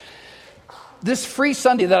This free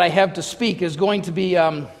Sunday that I have to speak is going to be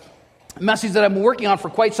a message that I've been working on for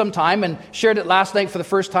quite some time and shared it last night for the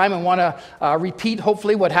first time and want to repeat,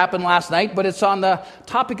 hopefully, what happened last night. But it's on the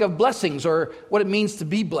topic of blessings or what it means to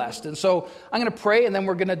be blessed. And so I'm going to pray and then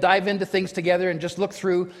we're going to dive into things together and just look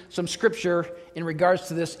through some scripture in regards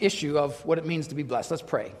to this issue of what it means to be blessed. Let's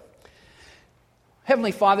pray.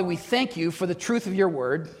 Heavenly Father, we thank you for the truth of your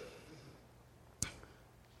word.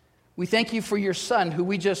 We thank you for your Son, who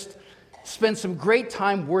we just spent some great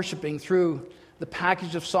time worshiping through the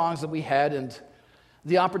package of songs that we had and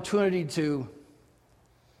the opportunity to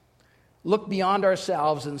look beyond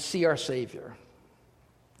ourselves and see our Savior.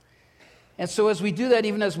 And so as we do that,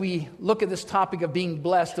 even as we look at this topic of being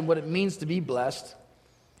blessed and what it means to be blessed,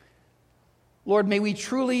 Lord, may we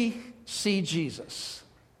truly see Jesus.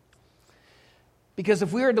 Because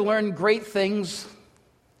if we were to learn great things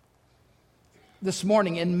this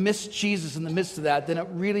morning and miss Jesus in the midst of that, then it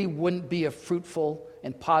really wouldn't be a fruitful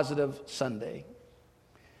and positive Sunday.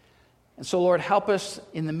 And so, Lord, help us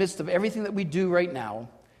in the midst of everything that we do right now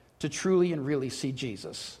to truly and really see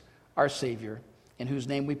Jesus, our Savior, in whose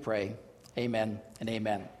name we pray. Amen and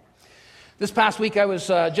amen. This past week, I was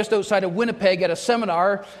just outside of Winnipeg at a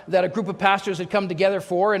seminar that a group of pastors had come together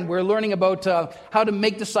for, and we're learning about how to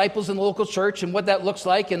make disciples in the local church and what that looks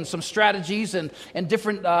like, and some strategies and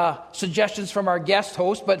different suggestions from our guest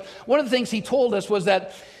host. But one of the things he told us was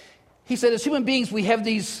that he said, as human beings, we have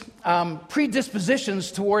these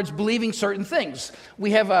predispositions towards believing certain things.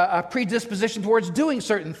 We have a predisposition towards doing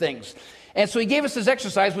certain things. And so he gave us this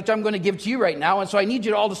exercise, which I'm going to give to you right now, and so I need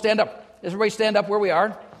you all to stand up. Everybody stand up where we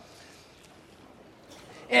are.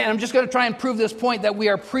 And I'm just going to try and prove this point that we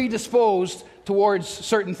are predisposed towards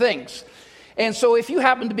certain things. And so if you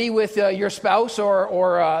happen to be with your spouse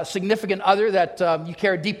or a significant other that you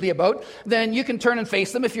care deeply about, then you can turn and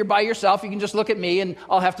face them. If you're by yourself, you can just look at me and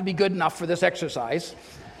I'll have to be good enough for this exercise.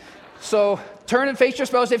 So turn and face your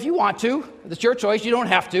spouse if you want to. It's your choice. You don't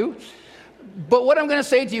have to. But what I'm going to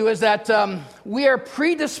say to you is that we are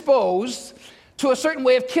predisposed to a certain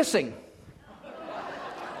way of kissing.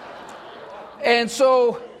 And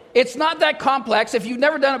so it's not that complex. If you've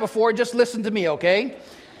never done it before, just listen to me, okay?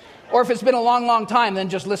 Or if it's been a long, long time, then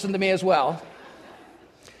just listen to me as well.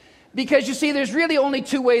 Because you see, there's really only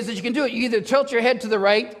two ways that you can do it. You either tilt your head to the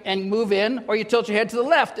right and move in, or you tilt your head to the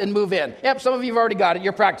left and move in. Yep, some of you have already got it.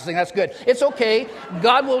 You're practicing. That's good. It's okay.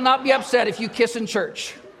 God will not be upset if you kiss in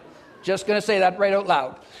church. Just going to say that right out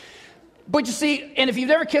loud. But you see, and if you've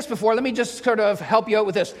never kissed before, let me just sort of help you out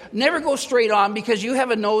with this. Never go straight on because you have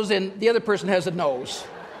a nose and the other person has a nose.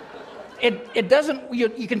 It doesn't,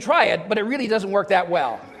 you can try it, but it really doesn't work that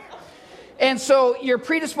well. And so you're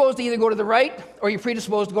predisposed to either go to the right or you're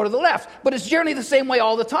predisposed to go to the left. But it's generally the same way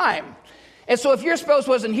all the time. And so if your spouse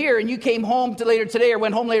wasn't here and you came home later today or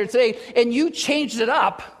went home later today and you changed it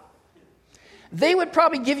up, they would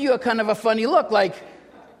probably give you a kind of a funny look like,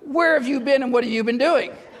 where have you been and what have you been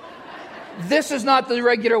doing? This is not the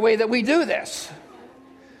regular way that we do this.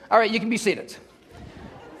 All right, you can be seated.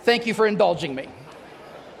 Thank you for indulging me.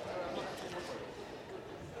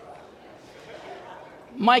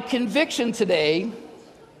 My conviction today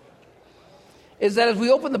is that as we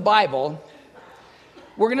open the Bible,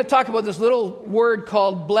 we're going to talk about this little word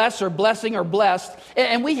called bless or blessing or blessed,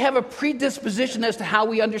 and we have a predisposition as to how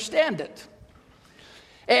we understand it.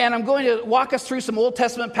 And I'm going to walk us through some Old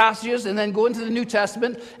Testament passages and then go into the New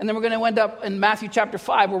Testament. And then we're going to end up in Matthew chapter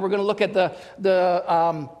 5, where we're going to look at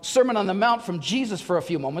the Sermon on the Mount from Jesus for a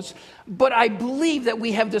few moments. But I believe that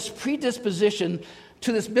we have this predisposition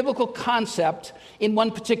to this biblical concept in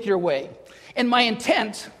one particular way. And my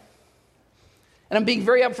intent, and I'm being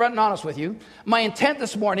very upfront and honest with you, my intent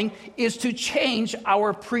this morning is to change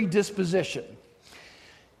our predisposition.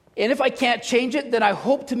 And if I can't change it, then I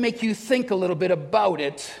hope to make you think a little bit about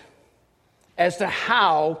it as to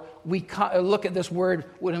how we look at this word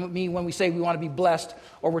when we say we want to be blessed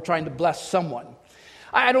or we're trying to bless someone.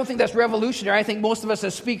 I don't think that's revolutionary. I think most of us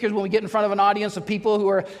as speakers, when we get in front of an audience of people who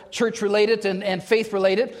are church-related and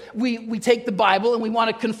faith-related, we take the Bible and we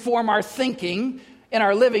want to conform our thinking and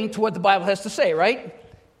our living to what the Bible has to say, right?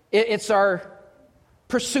 It's our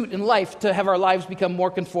pursuit in life to have our lives become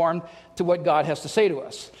more conformed to what God has to say to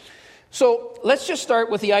us. So let's just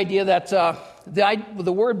start with the idea that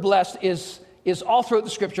the word blessed is all throughout the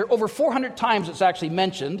Scripture. Over 400 times it's actually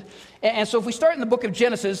mentioned. And so if we start in the book of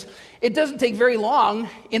Genesis, it doesn't take very long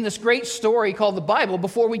in this great story called the Bible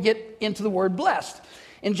before we get into the word blessed.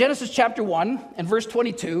 In Genesis chapter 1 and verse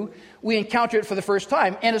 22, we encounter it for the first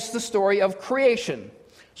time, and it's the story of creation.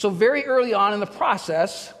 So very early on in the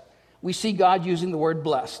process, we see God using the word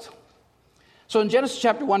blessed. So in Genesis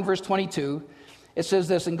chapter 1, verse 22, It says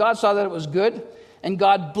this, and God saw that it was good, and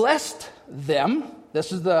God blessed them.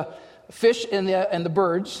 This is the fish and the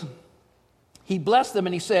birds. He blessed them,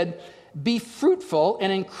 and he said, be fruitful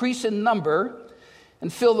and increase in number,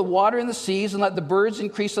 and fill the water in the seas, and let the birds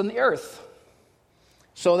increase on the earth.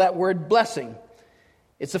 So that word blessing,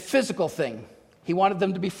 it's a physical thing. He wanted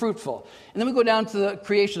them to be fruitful. And then we go down to the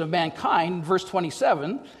creation of mankind, verse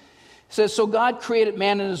 27. It says, so God created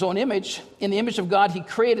man in his own image. In the image of God, he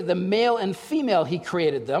created them, male and female, he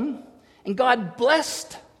created them. And God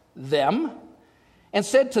blessed them and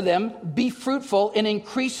said to them, be fruitful and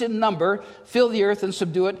increase in number, fill the earth and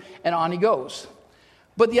subdue it, and on he goes.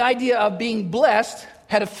 But the idea of being blessed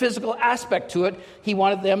had a physical aspect to it. He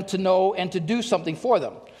wanted them to know and to do something for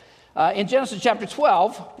them. In Genesis chapter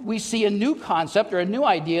 12, we see a new concept or a new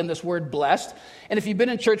idea in this word blessed. And if you've been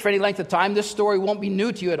in church for any length of time, this story won't be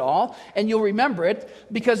new to you at all. And you'll remember it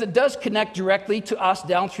because it does connect directly to us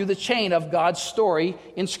down through the chain of God's story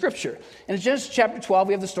in Scripture. And in Genesis chapter 12,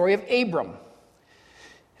 we have the story of Abram.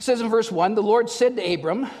 It says in verse 1, the Lord said to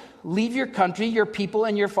Abram, leave your country, your people,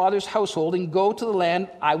 and your father's household, and go to the land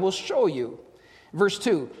I will show you. Verse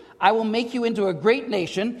 2, I will make you into a great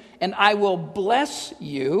nation, and I will bless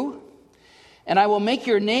you, and I will make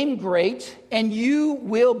your name great, and you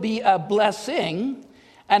will be a blessing,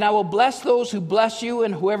 and I will bless those who bless you,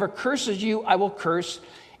 and whoever curses you, I will curse,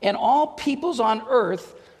 and all peoples on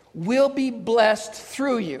earth will be blessed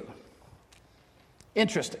through you.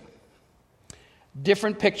 Interesting.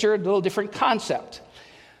 Different picture, a little different concept.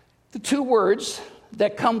 The two words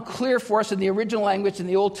that come clear for us in the original language in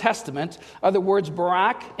the Old Testament are the words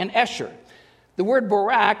Barak and Esher. The word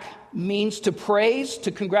Barak means to praise,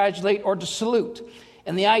 to congratulate, or to salute.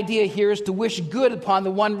 And the idea here is to wish good upon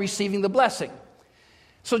the one receiving the blessing.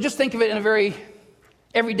 So just think of it in a very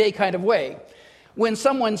everyday kind of way. When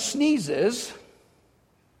someone sneezes,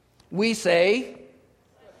 we say,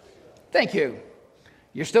 thank you.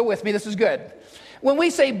 You're still with me, this is good. When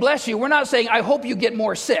we say bless you, we're not saying, I hope you get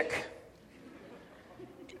more sick.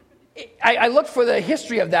 I looked for the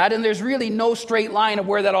history of that, and there's really no straight line of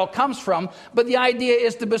where that all comes from. But the idea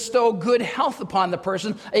is to bestow good health upon the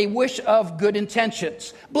person, a wish of good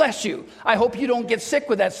intentions. Bless you. I hope you don't get sick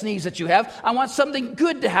with that sneeze that you have. I want something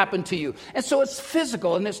good to happen to you. And so it's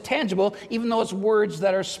physical and it's tangible, even though it's words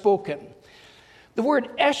that are spoken. The word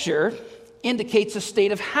Esher indicates a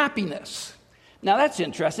state of happiness. Now that's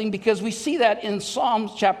interesting because we see that in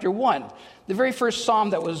Psalms chapter 1. The very first psalm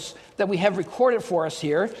that we have recorded for us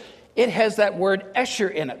here, it has that word Esher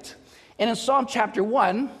in it. And in Psalm chapter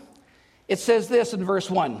 1, it says this in verse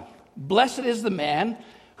 1, blessed is the man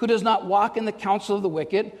who does not walk in the counsel of the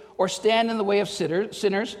wicked, or stand in the way of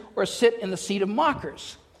sinners, or sit in the seat of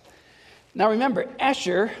mockers. Now remember,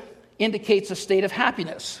 Esher indicates a state of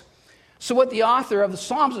happiness. So what the author of the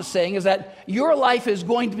Psalms is saying is that your life is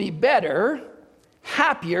going to be better,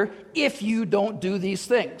 happier, if you don't do these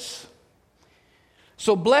things.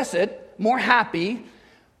 So blessed, more happy,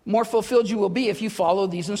 more fulfilled you will be if you follow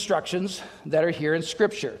these instructions that are here in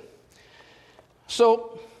Scripture.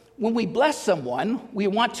 So when we bless someone, we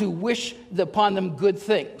want to wish upon them good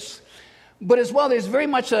things. But as well, there's very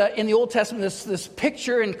much in the Old Testament this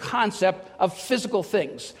picture and concept of physical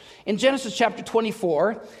things. In Genesis chapter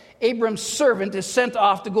 24, Abram's servant is sent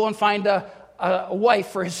off to go and find a wife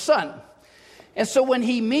for his son. And so when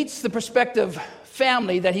he meets the prospective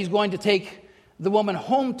family that he's going to take the woman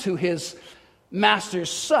home to his master's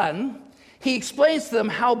son, he explains to them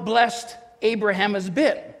how blessed Abraham has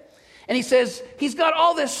been. And he says he's got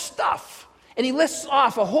all this stuff. And he lists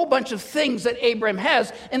off a whole bunch of things that Abraham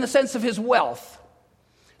has in the sense of his wealth.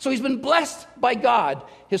 So he's been blessed by God,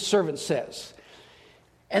 his servant says.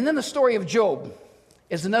 And then the story of Job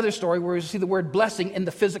is another story where we see the word blessing in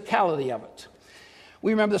the physicality of it.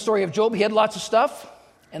 We remember the story of Job. He had lots of stuff,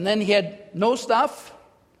 and then he had no stuff.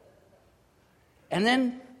 And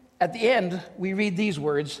then at the end, we read these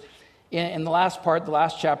words in the last part, the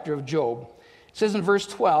last chapter of Job. It says in verse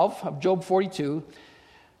 12 of Job 42,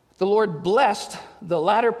 the Lord blessed the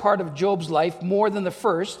latter part of Job's life more than the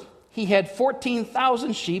first. He had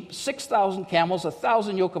 14,000 sheep, 6,000 camels,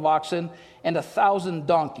 1,000 yoke of oxen, and 1,000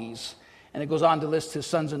 donkeys. And it goes on to list his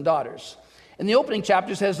sons and daughters. In the opening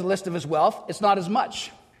chapters has a list of his wealth. It's not as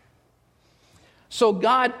much. So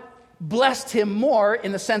God blessed him more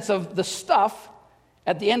in the sense of the stuff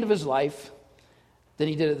at the end of his life than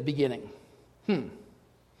he did at the beginning.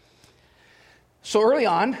 So early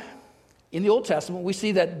on in the Old Testament, we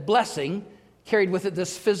see that blessing carried with it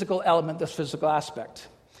this physical element, this physical aspect.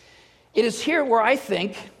 It is here where I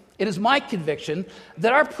think, it is my conviction,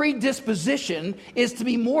 that our predisposition is to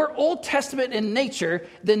be more Old Testament in nature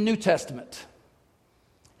than New Testament.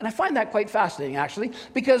 And I find that quite fascinating, actually,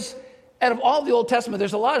 because out of all the Old Testament,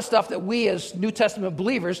 there's a lot of stuff that we as New Testament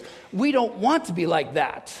believers, we don't want to be like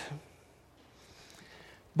that.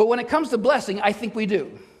 But when it comes to blessing, I think we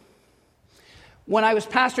do. When I was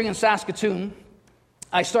pastoring in Saskatoon,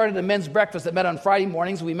 I started a men's breakfast that met on Friday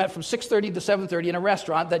mornings. We met from 6:30 to 7:30 in a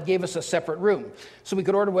restaurant that gave us a separate room. So we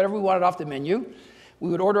could order whatever we wanted off the menu. We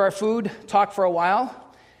would order our food, talk for a while,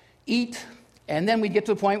 eat, and then we'd get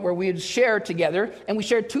to a point where we'd share together, and we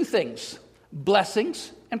shared two things: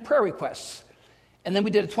 blessings and prayer requests. And then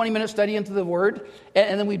we did a 20-minute study into the Word,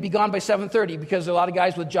 and then we'd be gone by 7:30 because there are a lot of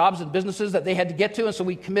guys with jobs and businesses that they had to get to, and so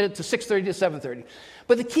we committed to 6:30 to 7:30.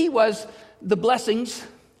 But the key was the blessings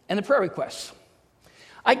and the prayer requests.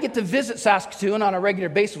 I get to visit Saskatoon on a regular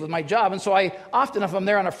basis with my job, and so I often, if I'm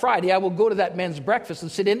there on a Friday, I will go to that men's breakfast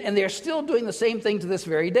and sit in, and they're still doing the same thing to this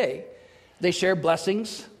very day. They share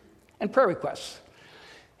blessings and prayer requests.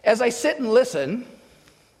 As I sit and listen,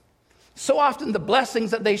 so often the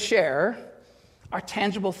blessings that they share are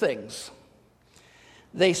tangible things.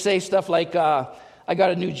 They say stuff like, I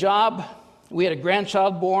got a new job, we had a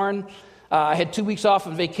grandchild born, I had 2 weeks off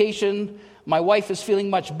on vacation, my wife is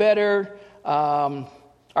feeling much better,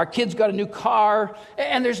 our kids got a new car,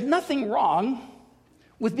 and there's nothing wrong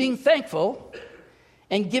with being thankful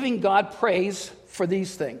and giving God praise for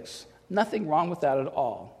these things. Nothing wrong with that at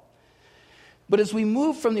all. But as we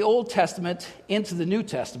move from the Old Testament into the New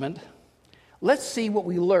Testament, let's see what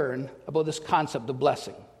we learn about this concept of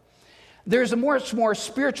blessing. There's a much more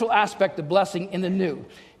spiritual aspect of blessing in the New.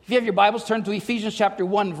 If you have your Bibles, turn to Ephesians chapter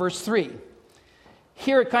 1, verse 3.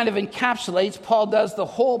 Here it kind of encapsulates, Paul does the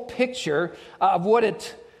whole picture of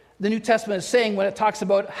what the New Testament is saying when it talks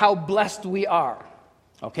about how blessed we are.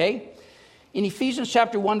 Okay? In Ephesians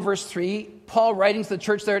chapter 1, verse 3, Paul writing to the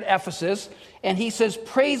church there at Ephesus, and he says,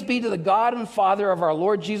 "Praise be to the God and Father of our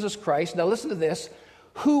Lord Jesus Christ." Now listen to this.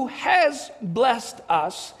 "Who has blessed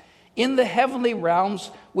us in the heavenly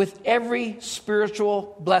realms with every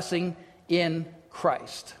spiritual blessing in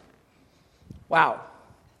Christ." Wow.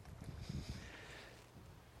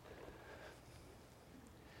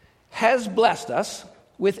 Has blessed us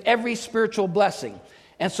with every spiritual blessing.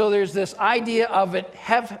 And so there's this idea of it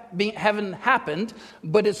having happened,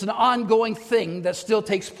 but it's an ongoing thing that still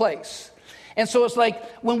takes place. And so it's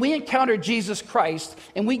like when we encounter Jesus Christ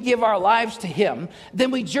and we give our lives to Him,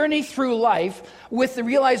 then we journey through life with the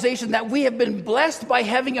realization that we have been blessed by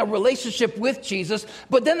having a relationship with Jesus,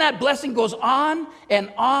 but then that blessing goes on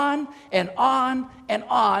and on and on and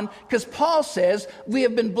on, because Paul says we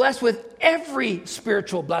have been blessed with every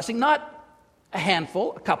spiritual blessing, not a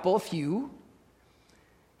handful, a couple, a few.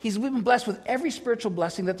 We've been blessed with every spiritual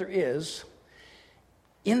blessing that there is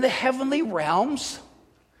in the heavenly realms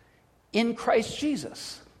in Christ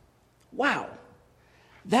Jesus. Wow.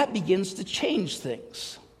 That begins to change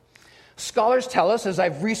things. Scholars tell us, as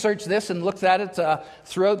I've researched this and looked at it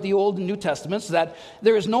throughout the Old and New Testaments, that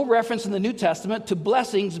there is no reference in the New Testament to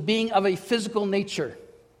blessings being of a physical nature.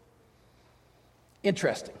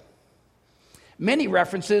 Interesting. Many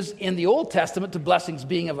references in the Old Testament to blessings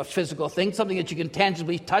being of a physical thing, something that you can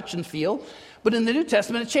tangibly touch and feel. But in the New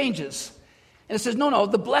Testament, it changes. And it says, no,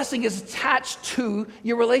 the blessing is attached to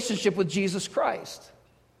your relationship with Jesus Christ.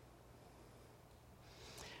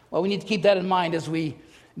 Well, we need to keep that in mind as we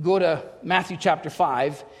go to Matthew chapter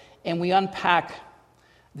 5 and we unpack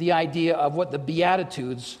the idea of what the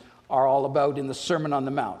Beatitudes are all about in the Sermon on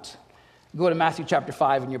the Mount. Go to Matthew chapter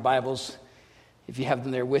 5 in your Bibles if you have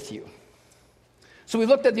them there with you. So we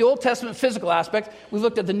looked at the Old Testament physical aspect, we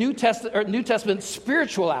looked at the New Testament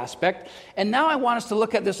spiritual aspect, and now I want us to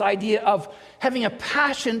look at this idea of having a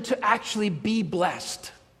passion to actually be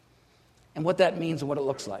blessed and what that means and what it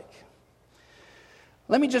looks like.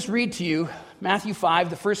 Let me just read to you Matthew 5,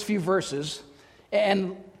 the first few verses,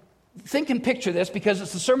 and think and picture this because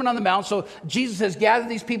it's the Sermon on the Mount, so Jesus has gathered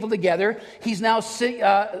these people together. He's now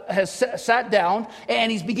sat down, and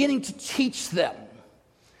he's beginning to teach them.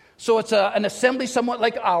 So it's an assembly somewhat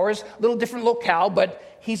like ours, a little different locale,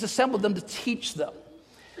 but he's assembled them to teach them.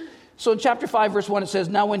 So in chapter 5, verse 1, it says,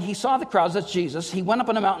 "Now when he saw the crowds," that's Jesus, "he went up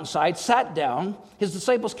on a mountainside, sat down. His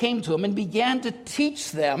disciples came to him and began to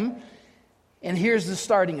teach them." And here's the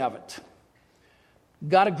starting of it.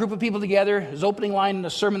 Got a group of people together. His opening line in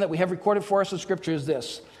the sermon that we have recorded for us in Scripture is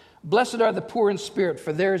this: "Blessed are the poor in spirit,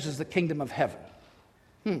 for theirs is the kingdom of heaven."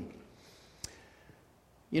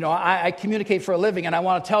 You know, I communicate for a living, and I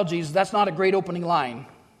want to tell Jesus that's not a great opening line.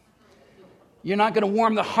 You're not going to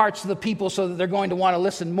warm the hearts of the people so that they're going to want to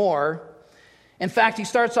listen more. In fact, he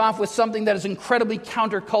starts off with something that is incredibly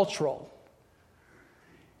countercultural.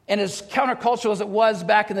 And as countercultural as it was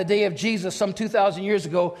back in the day of Jesus, some 2,000 years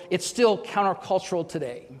ago, it's still countercultural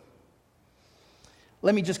today.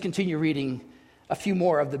 Let me just continue reading a few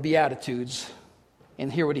more of the Beatitudes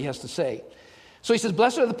and hear what he has to say. So he says,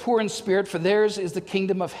 "Blessed are the poor in spirit, for theirs is the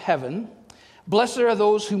kingdom of heaven. Blessed are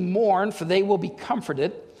those who mourn, for they will be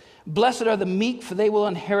comforted. Blessed are the meek, for they will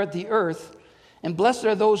inherit the earth. And blessed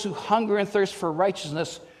are those who hunger and thirst for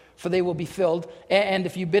righteousness, for they will be filled." And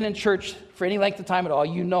if you've been in church for any length of time at all,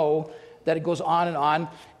 you know that it goes on and on.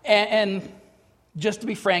 And just to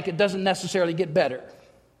be frank, it doesn't necessarily get better.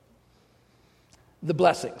 The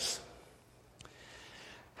blessings.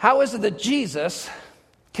 How is it that Jesus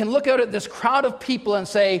can look out at this crowd of people and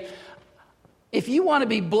say, if you want to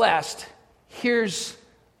be blessed, here's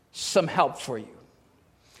some help for you?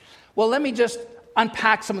 Well, let me just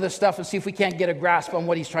unpack some of this stuff and see if we can't get a grasp on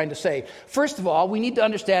what he's trying to say. First of all, we need to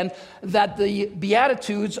understand that the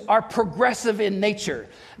Beatitudes are progressive in nature.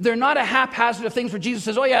 They're not a haphazard of things where Jesus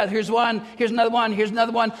says, oh yeah, here's one, here's another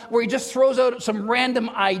one, where he just throws out some random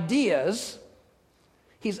ideas.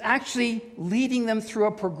 He's actually leading them through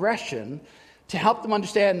a progression to help them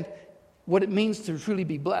understand what it means to truly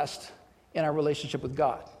be blessed in our relationship with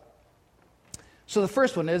God. So the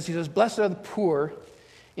first one is, he says, blessed are the poor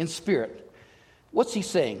in spirit. What's he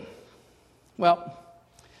saying? Well,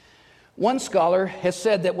 one scholar has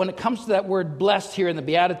said that when it comes to that word blessed here in the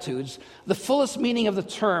Beatitudes, the fullest meaning of the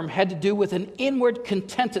term had to do with an inward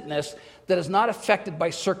contentedness that is not affected by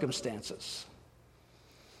circumstances.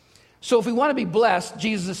 So if we want to be blessed,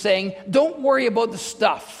 Jesus is saying, don't worry about the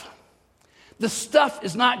stuff. The stuff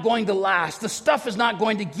is not going to last. The stuff is not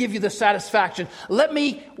going to give you the satisfaction. Let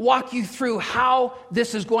me walk you through how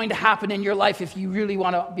this is going to happen in your life if you really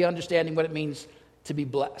want to be understanding what it means to be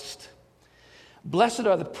blessed. Blessed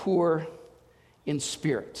are the poor in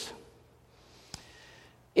spirit.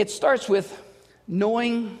 It starts with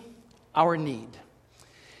knowing our need.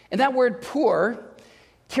 And that word poor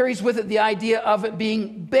carries with it the idea of it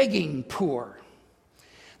being begging poor.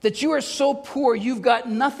 That you are so poor, you've got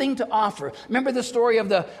nothing to offer. Remember the story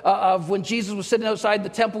of when Jesus was sitting outside the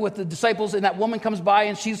temple with the disciples, and that woman comes by,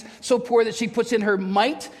 and she's so poor that she puts in her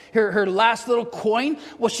mite, her last little coin.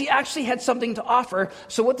 Well, she actually had something to offer.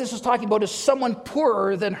 So what this is talking about is someone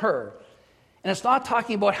poorer than her. And it's not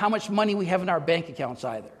talking about how much money we have in our bank accounts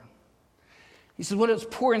either. He says when it's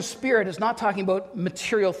poor in spirit, it's not talking about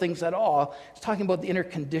material things at all. It's talking about the inner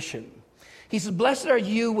condition. He says, blessed are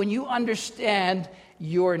you when you understand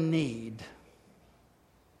your need.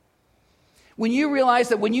 When you realize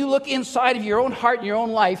that when you look inside of your own heart and your own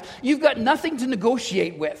life, you've got nothing to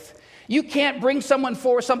negotiate with. You can't bring something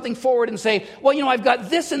forward and say, well, you know, I've got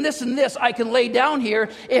this and this and this I can lay down here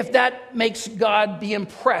if that makes God be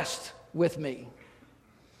impressed with me.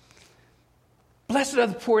 Blessed are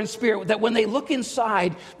the poor in spirit, that when they look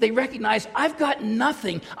inside, they recognize, I've got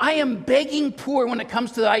nothing. I am begging poor when it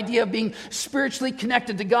comes to the idea of being spiritually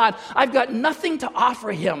connected to God. I've got nothing to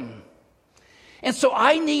offer him. And so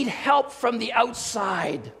I need help from the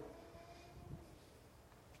outside.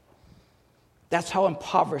 That's how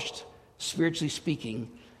impoverished, spiritually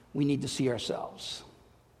speaking, we need to see ourselves.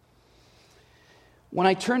 When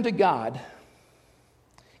I turn to God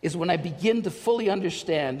is when I begin to fully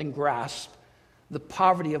understand and grasp the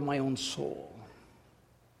poverty of my own soul.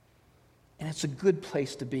 And it's a good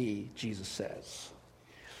place to be, Jesus says.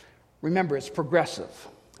 Remember, it's progressive.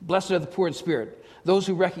 Blessed are the poor in spirit, those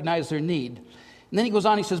who recognize their need. And then he goes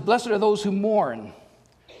on, he says, blessed are those who mourn,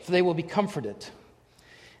 for they will be comforted.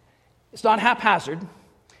 It's not haphazard.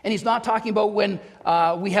 And he's not talking about when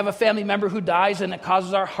we have a family member who dies and it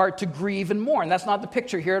causes our heart to grieve and mourn. That's not the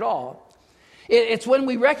picture here at all. It's when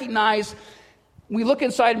we recognize, we look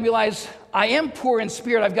inside and realize, I am poor in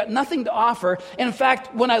spirit. I've got nothing to offer. And in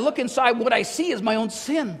fact, when I look inside, what I see is my own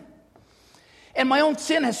sin. And my own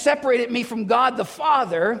sin has separated me from God the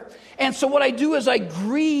Father. And so what I do is I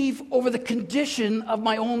grieve over the condition of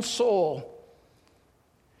my own soul.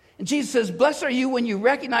 And Jesus says, blessed are you when you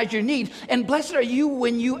recognize your need. And blessed are you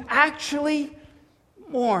when you actually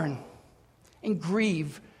mourn and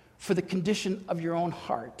grieve for the condition of your own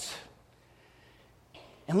heart.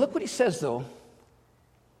 And look what he says, though.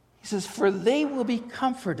 He says, for they will be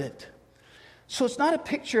comforted. So it's not a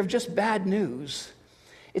picture of just bad news.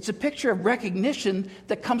 It's a picture of recognition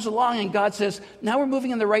that comes along and God says, now we're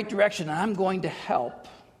moving in the right direction and I'm going to help.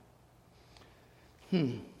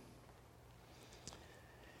 In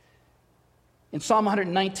Psalm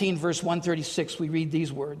 119, verse 136, we read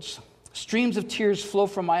these words. Streams of tears flow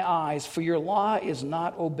from my eyes, for your law is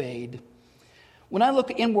not obeyed. when I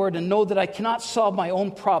look inward and know that I cannot solve my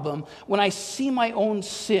own problem, when I see my own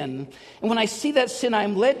sin, and when I see that sin, I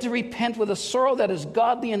am led to repent with a sorrow that is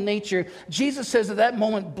godly in nature, Jesus says at that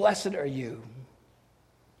moment, blessed are you.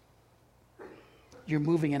 You're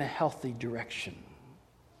moving in a healthy direction.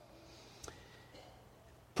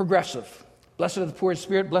 Progressive. Blessed are the poor in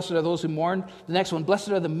spirit, blessed are those who mourn. The next one, blessed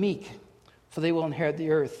are the meek, for they will inherit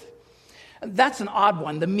the earth. That's an odd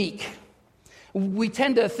one, the meek. We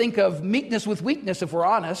tend to think of meekness with weakness, if we're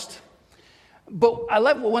honest. But I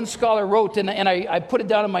love what one scholar wrote, and I put it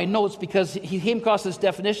down in my notes because he came across this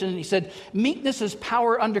definition, and he said, meekness is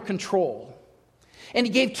power under control. And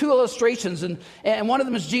he gave two illustrations, and one of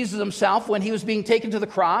them is Jesus himself when he was being taken to the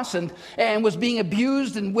cross and was being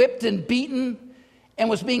abused and whipped and beaten and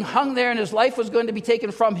was being hung there, and his life was going to be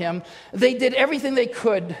taken from him. They did everything they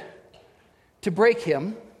could to break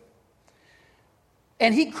him.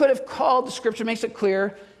 And he could have called, the scripture makes it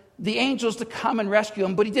clear, the angels to come and rescue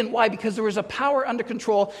him, but he didn't. Why? Because there was a power under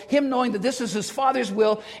control, him knowing that this is his Father's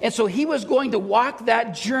will, and so he was going to walk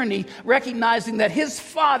that journey, recognizing that his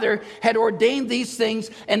Father had ordained these things,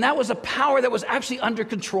 and that was a power that was actually under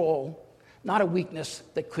control, not a weakness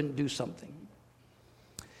that couldn't do something.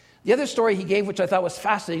 The other story he gave, which I thought was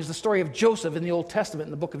fascinating, is the story of Joseph in the Old Testament,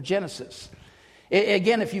 in the book of Genesis.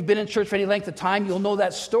 Again, if you've been in church for any length of time, you'll know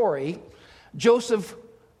that story. Joseph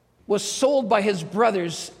was sold by his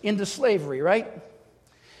brothers into slavery, right?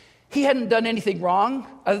 He hadn't done anything wrong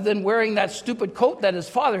other than wearing that stupid coat that his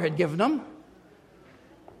father had given him.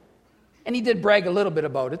 And he did brag a little bit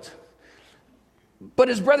about it. But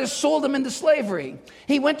his brothers sold him into slavery.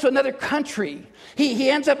 He went to another country.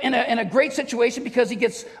 He ends up in a great situation because he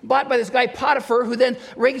gets bought by this guy Potiphar, who then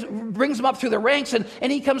brings him up through the ranks,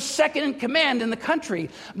 and he comes second in command in the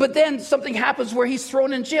country. But then something happens where he's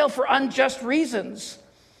thrown in jail for unjust reasons.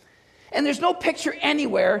 And there's no picture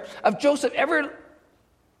anywhere of Joseph ever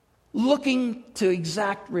looking to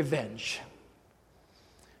exact revenge.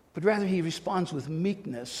 But rather he responds with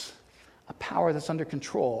meekness, a power that's under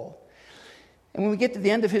control. And when we get to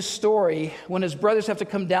the end of his story, when his brothers have to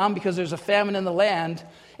come down because there's a famine in the land,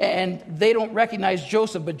 and they don't recognize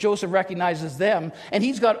Joseph, but Joseph recognizes them, and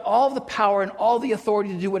he's got all the power and all the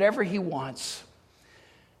authority to do whatever he wants.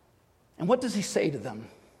 And what does he say to them?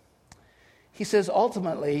 He says,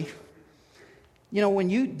 ultimately, when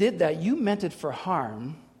you did that, you meant it for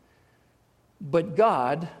harm, but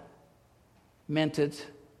God meant it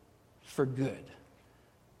for good.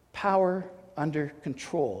 Power under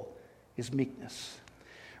control is meekness.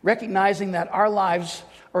 Recognizing that our lives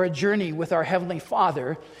are a journey with our Heavenly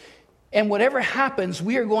Father, and whatever happens,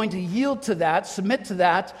 we are going to yield to that, submit to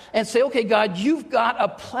that, and say, okay, God, you've got a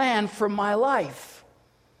plan for my life.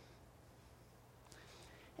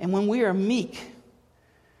 And when we are meek,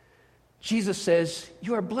 Jesus says,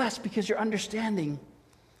 you are blessed because you're understanding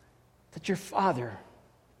that your Father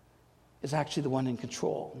is actually the one in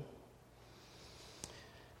control.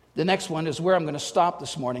 The next one is where I'm going to stop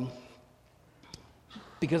this morning,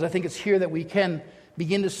 because I think it's here that we can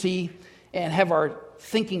begin to see and have our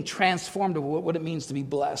thinking transformed of what it means to be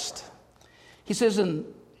blessed. He says in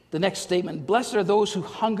the next statement, blessed are those who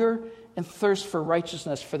hunger and thirst for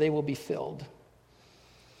righteousness, for they will be filled.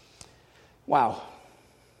 Wow.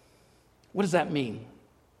 What does that mean?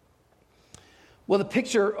 Well, the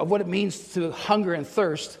picture of what it means to hunger and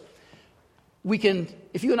thirst,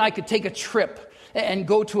 if you and I could take a trip and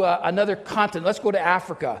go to another continent. Let's go to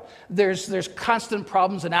Africa. There's constant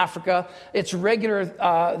problems in Africa. It's regular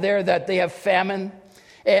there that they have famine.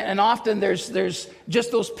 And often there's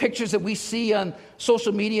just those pictures that we see on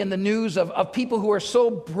social media and the news of people who are so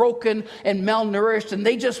broken and malnourished, and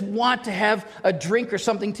they just want to have a drink or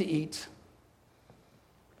something to eat.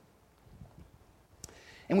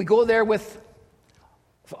 And we go there with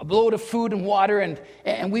a load of food and water,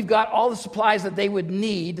 and we've got all the supplies that they would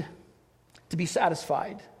need to be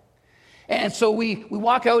satisfied. And so we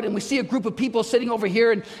walk out and we see a group of people sitting over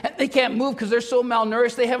here, and they can't move because they're so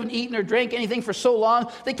malnourished. They haven't eaten or drank anything for so long.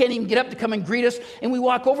 They can't even get up to come and greet us. And we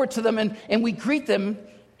walk over to them and we greet them,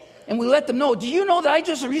 and we let them know, do you know that I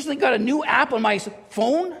just recently got a new app on my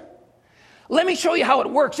phone? Let me show you how it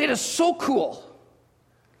works. It is so cool.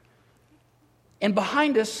 And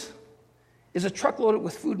behind us is a truck loaded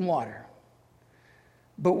with food and water.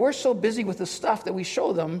 But we're so busy with the stuff that we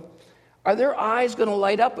show them. Are their eyes going to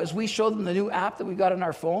light up as we show them the new app that we got on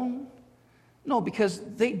our phone? No, because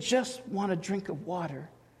they just want a drink of water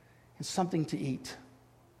and something to eat.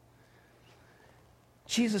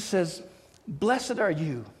 Jesus says, blessed are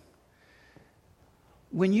you.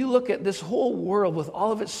 When you look at this whole world with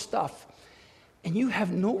all of its stuff, and you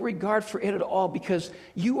have no regard for it at all because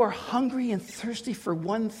you are hungry and thirsty for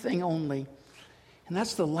one thing only, And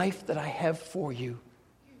that's the life that I have for you,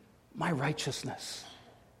 my righteousness.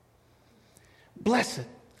 Blessed,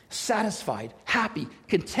 satisfied, happy,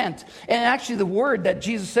 content. And actually the word that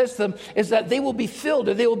Jesus says to them is that they will be filled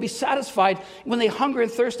or they will be satisfied when they hunger and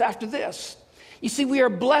thirst after this. You see, we are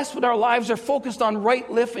blessed when our lives are focused on right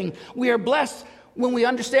living. We are blessed when we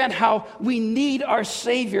understand how we need our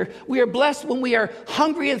Savior. We are blessed when we are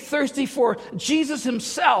hungry and thirsty for Jesus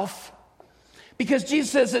himself. Because Jesus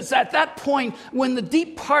says it's at that point when the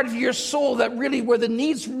deep part of your soul that really, where the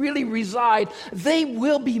needs really reside, they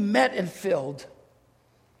will be met and filled.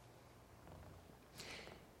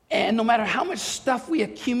 And no matter how much stuff we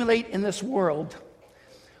accumulate in this world,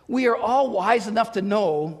 we are all wise enough to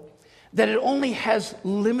know that it only has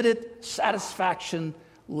limited satisfaction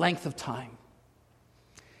length of time.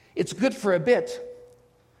 It's good for a bit,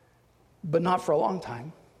 but not for a long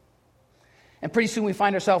time. And pretty soon we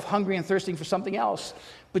find ourselves hungry and thirsting for something else.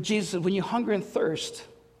 But Jesus said, when you hunger and thirst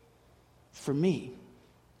for me,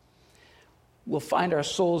 we'll find our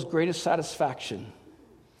soul's greatest satisfaction.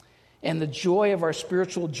 And the joy of our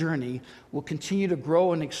spiritual journey will continue to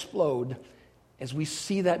grow and explode as we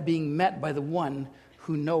see that being met by the one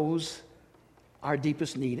who knows our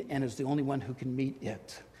deepest need and is the only one who can meet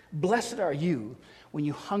it. Blessed are you when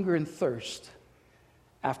you hunger and thirst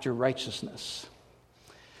after righteousness.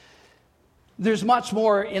 There's much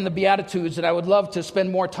more in the Beatitudes, and I would love to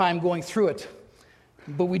spend more time going through it,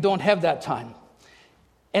 but we don't have that time.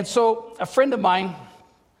 And so a friend of mine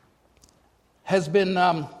has been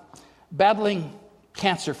battling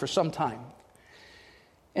cancer for some time.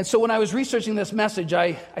 And so when I was researching this message,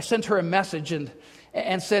 I sent her a message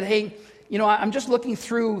and said, hey, you know, I'm just looking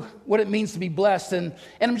through what it means to be blessed, and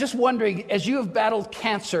I'm just wondering, as you have battled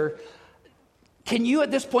cancer, can you at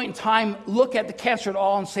this point in time look at the cancer at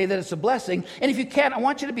all and say that it's a blessing? And if you can't, I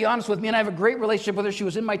want you to be honest with me, and I have a great relationship with her. She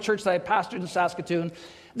was in my church that I pastored in Saskatoon.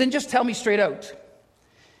 Then just tell me straight out.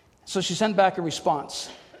 So she sent back a response.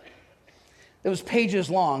 It was pages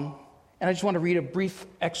long, and I just want to read a brief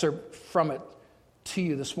excerpt from it to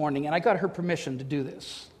you this morning. And I got her permission to do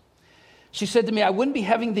this. She said to me, I wouldn't be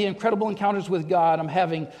having the incredible encounters with God I'm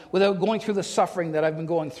having without going through the suffering that I've been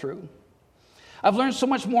going through. I've learned so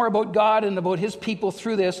much more about God and about his people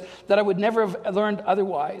through this that I would never have learned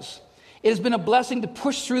otherwise. It has been a blessing to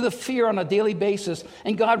push through the fear on a daily basis,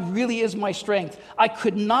 and God really is my strength. I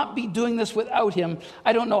could not be doing this without him.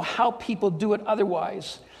 I don't know how people do it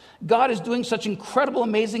otherwise. God is doing such incredible,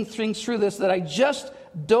 amazing things through this that I just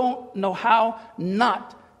don't know how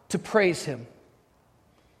not to praise him.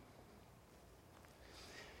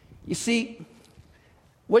 You see,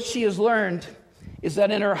 what she has learned is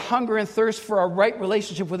that in her hunger and thirst for a right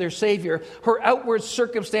relationship with her Savior, her outward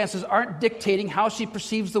circumstances aren't dictating how she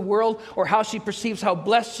perceives the world or how she perceives how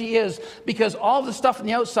blessed she is, because all the stuff on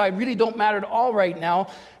the outside really don't matter at all right now,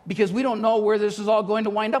 because we don't know where this is all going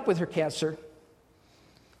to wind up with her cancer.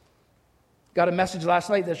 Got a message last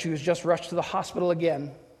night that she was just rushed to the hospital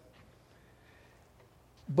again.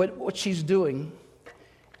 But what she's doing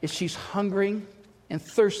is she's hungering and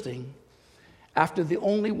thirsting after the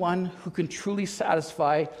only one who can truly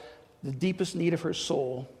satisfy the deepest need of her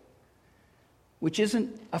soul, which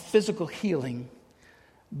isn't a physical healing,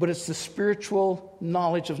 but it's the spiritual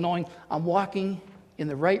knowledge of knowing I'm walking in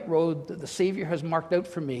the right road that the Savior has marked out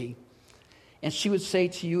for me. And she would say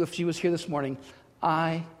to you, if she was here this morning,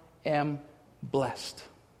 I am blessed.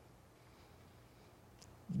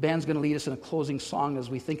 The band's going to lead us in a closing song as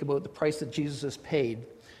we think about the price that Jesus has paid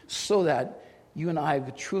so that you and I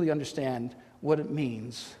would truly understand what it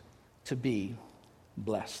means to be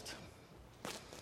blessed.